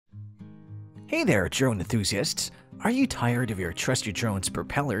Hey there, drone enthusiasts! Are you tired of your trusty drone's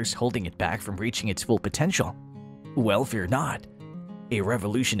propellers holding it back from reaching its full potential? Well, fear not. A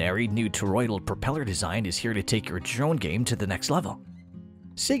revolutionary new toroidal propeller design is here to take your drone game to the next level.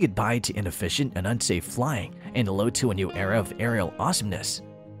 Say goodbye to inefficient and unsafe flying and hello to a new era of aerial awesomeness.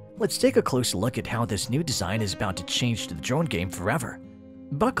 Let's take a close look at how this new design is about to change the drone game forever.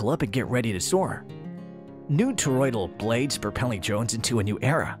 Buckle up and get ready to soar. New toroidal blades propelling drones into a new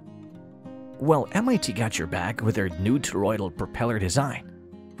era. Well, MIT got your back with their new toroidal propeller design.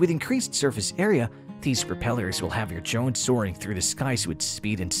 With increased surface area, these propellers will have your drone soaring through the skies with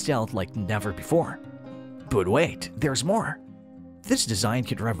speed and stealth like never before. But wait, there's more. This design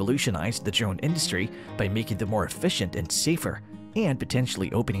could revolutionize the drone industry by making them more efficient and safer, and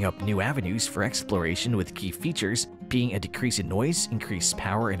potentially opening up new avenues for exploration with key features being a decrease in noise, increased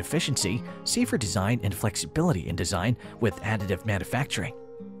power and efficiency, safer design, and flexibility in design with additive manufacturing.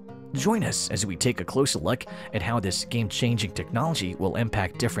 Join us as we take a closer look at how this game-changing technology will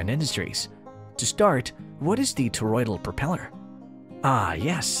impact different industries. To start, what is the toroidal propeller? Ah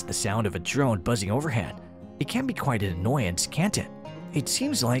yes, the sound of a drone buzzing overhead. It can be quite an annoyance, can't it? It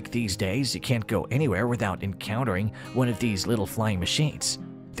seems like these days you can't go anywhere without encountering one of these little flying machines.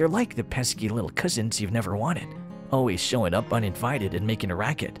 They're like the pesky little cousins you've never wanted, always showing up uninvited and making a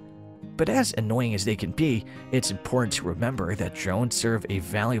racket. But as annoying as they can be, it's important to remember that drones serve a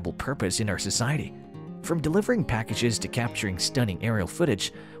valuable purpose in our society. From delivering packages to capturing stunning aerial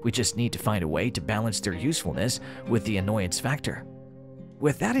footage, we just need to find a way to balance their usefulness with the annoyance factor.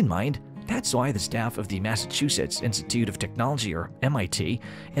 With that in mind, that's why the staff of the Massachusetts Institute of Technology, or MIT,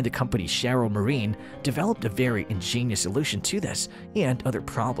 and the company Sharrow Marine developed a very ingenious solution to this and other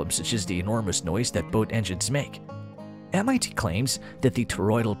problems such as the enormous noise that boat engines make. MIT claims that the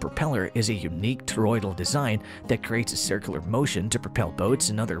toroidal propeller is a unique toroidal design that creates a circular motion to propel boats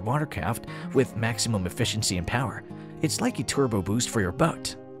and other watercraft with maximum efficiency and power. It's like a turbo boost for your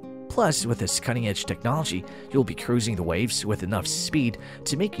boat. Plus, with this cutting-edge technology, you'll be cruising the waves with enough speed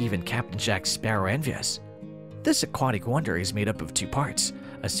to make even Captain Jack Sparrow envious. This aquatic wonder is made up of two parts,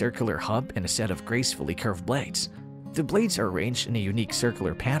 a circular hub and a set of gracefully curved blades. The blades are arranged in a unique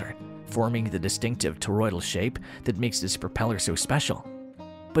circular pattern, forming the distinctive toroidal shape that makes this propeller so special.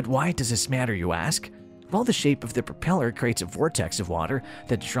 But why does this matter, you ask? Well, the shape of the propeller creates a vortex of water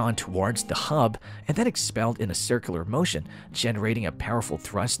that's drawn towards the hub and then expelled in a circular motion, generating a powerful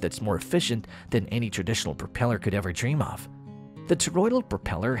thrust that's more efficient than any traditional propeller could ever dream of. The toroidal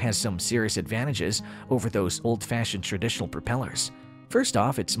propeller has some serious advantages over those old-fashioned traditional propellers. First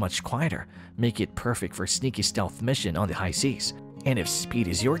off, it's much quieter, making it perfect for sneaky stealth mission on the high seas. And if speed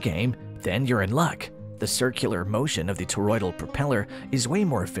is your game, then you're in luck. The circular motion of the toroidal propeller is way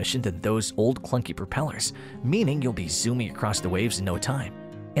more efficient than those old clunky propellers, meaning you'll be zooming across the waves in no time.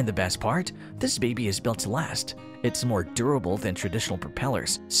 And the best part? This baby is built to last. It's more durable than traditional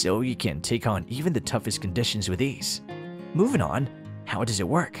propellers, so you can take on even the toughest conditions with ease. Moving on, how does it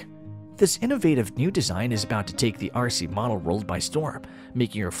work? This innovative new design is about to take the RC model world by storm,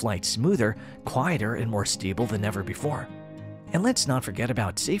 making your flight smoother, quieter, and more stable than ever before. And let's not forget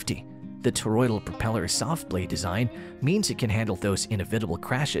about safety. The toroidal propeller's soft blade design means it can handle those inevitable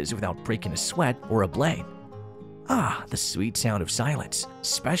crashes without breaking a sweat or a blade. Ah, the sweet sound of silence,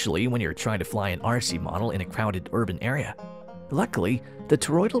 especially when you're trying to fly an RC model in a crowded urban area. Luckily, the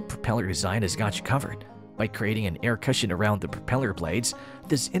toroidal propeller design has got you covered. By creating an air cushion around the propeller blades,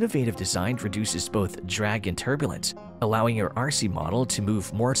 this innovative design reduces both drag and turbulence, allowing your RC model to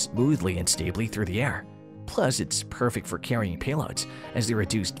move more smoothly and stably through the air. Plus, it's perfect for carrying payloads, as the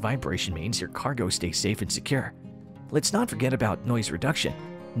reduced vibration means your cargo stays safe and secure. Let's not forget about noise reduction.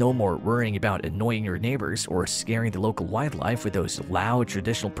 No more worrying about annoying your neighbors or scaring the local wildlife with those loud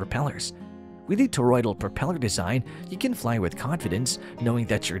traditional propellers. With the toroidal propeller design, you can fly with confidence, knowing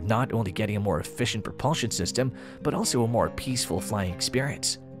that you're not only getting a more efficient propulsion system, but also a more peaceful flying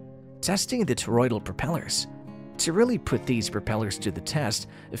experience. Testing the toroidal propellers. To really put these propellers to the test,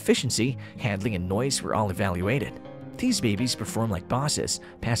 efficiency, handling, and noise were all evaluated. These babies perform like bosses,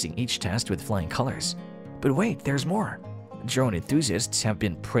 passing each test with flying colors. But wait, there's more. Drone enthusiasts have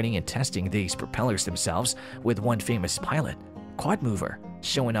been printing and testing these propellers themselves with one famous pilot, Quad Mover,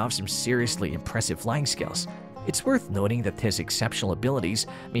 showing off some seriously impressive flying skills. It's worth noting that his exceptional abilities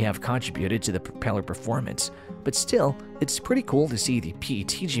may have contributed to the propeller performance, but still, it's pretty cool to see the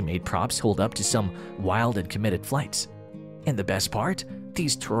PETG-made props hold up to some wild and committed flights. And the best part?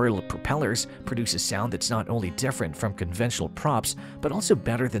 These toroidal propellers produce a sound that's not only different from conventional props, but also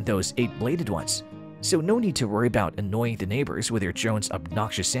better than those 8-bladed ones. So no need to worry about annoying the neighbors with your drone's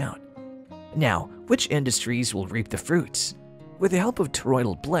obnoxious sound. Now, which industries will reap the fruits? With the help of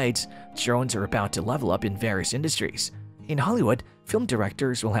toroidal blades, drones are about to level up in various industries. In Hollywood, film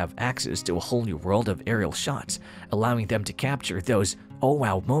directors will have access to a whole new world of aerial shots, allowing them to capture those oh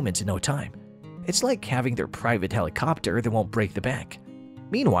wow moments in no time. It's like having their private helicopter that won't break the bank.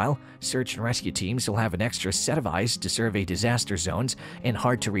 Meanwhile, search and rescue teams will have an extra set of eyes to survey disaster zones and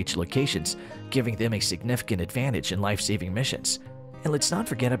hard-to-reach locations, giving them a significant advantage in life-saving missions. And let's not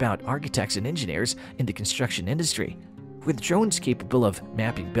forget about architects and engineers in the construction industry. With drones capable of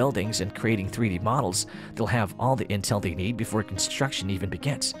mapping buildings and creating 3D models, they'll have all the intel they need before construction even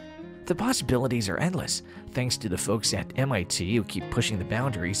begins. The possibilities are endless, thanks to the folks at MIT who keep pushing the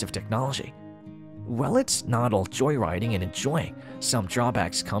boundaries of technology. While it's not all joyriding and enjoying, some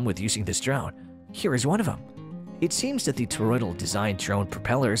drawbacks come with using this drone. Here is one of them. It seems that the toroidal designed drone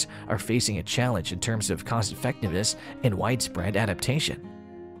propellers are facing a challenge in terms of cost effectiveness and widespread adaptation.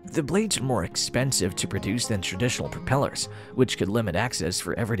 The blades are more expensive to produce than traditional propellers, which could limit access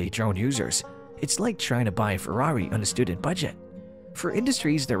for everyday drone users. It's like trying to buy a Ferrari on a student budget. For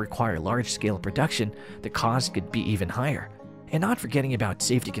industries that require large-scale production, the cost could be even higher. And not forgetting about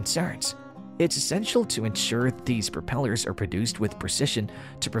safety concerns. It's essential to ensure these propellers are produced with precision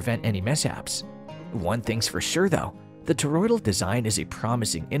to prevent any mishaps. One thing's for sure though, the toroidal design is a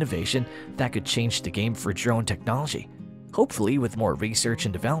promising innovation that could change the game for drone technology. Hopefully, with more research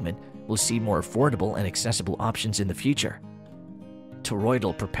and development, we'll see more affordable and accessible options in the future.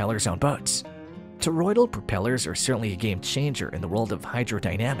 Toroidal propellers on boats. Toroidal propellers are certainly a game changer in the world of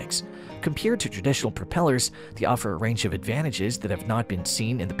hydrodynamics. Compared to traditional propellers, they offer a range of advantages that have not been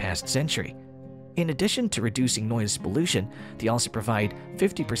seen in the past century. In addition to reducing noise pollution, they also provide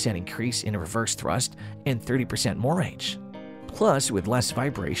 50% increase in reverse thrust and 30% more range. Plus, with less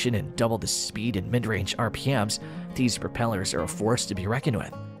vibration and double the speed and mid-range RPMs, these propellers are a force to be reckoned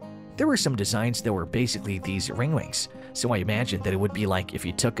with. There were some designs that were basically these ring wings, so I imagined that it would be like if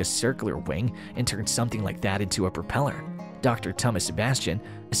you took a circular wing and turned something like that into a propeller. Dr. Thomas Sebastian,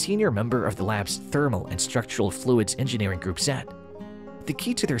 a senior member of the lab's Thermal and Structural Fluids Engineering Group, said, "The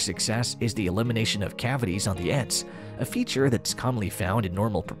key to their success is the elimination of cavities on the ends, a feature that's commonly found in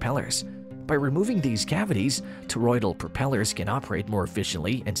normal propellers. By removing these cavities, toroidal propellers can operate more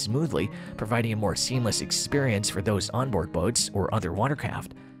efficiently and smoothly, providing a more seamless experience for those onboard boats or other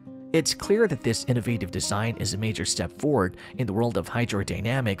watercraft." It's clear that this innovative design is a major step forward in the world of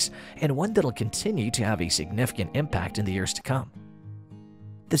hydrodynamics and one that'll continue to have a significant impact in the years to come.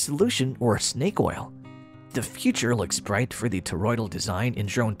 The solution, or snake oil. The future looks bright for the toroidal design in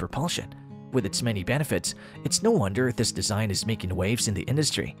drone propulsion. With its many benefits, it's no wonder this design is making waves in the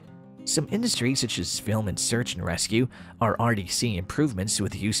industry. Some industries such as film and search and rescue are already seeing improvements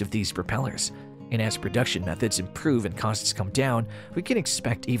with the use of these propellers. And as production methods improve and costs come down, we can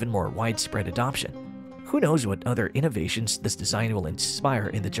expect even more widespread adoption. Who knows what other innovations this design will inspire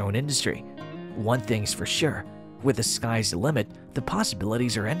in the drone industry? One thing's for sure, with the sky's the limit, the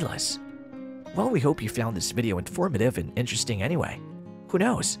possibilities are endless. Well, we hope you found this video informative and interesting anyway. Who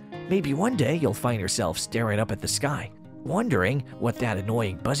knows, maybe one day you'll find yourself staring up at the sky, wondering what that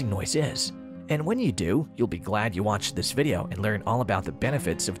annoying buzzing noise is. And when you do, you'll be glad you watched this video and learned all about the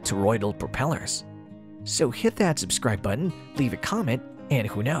benefits of toroidal propellers. So hit that subscribe button, leave a comment, and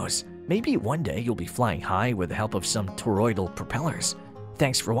who knows, maybe one day you'll be flying high with the help of some toroidal propellers.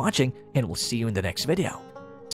 Thanks for watching, and we'll see you in the next video.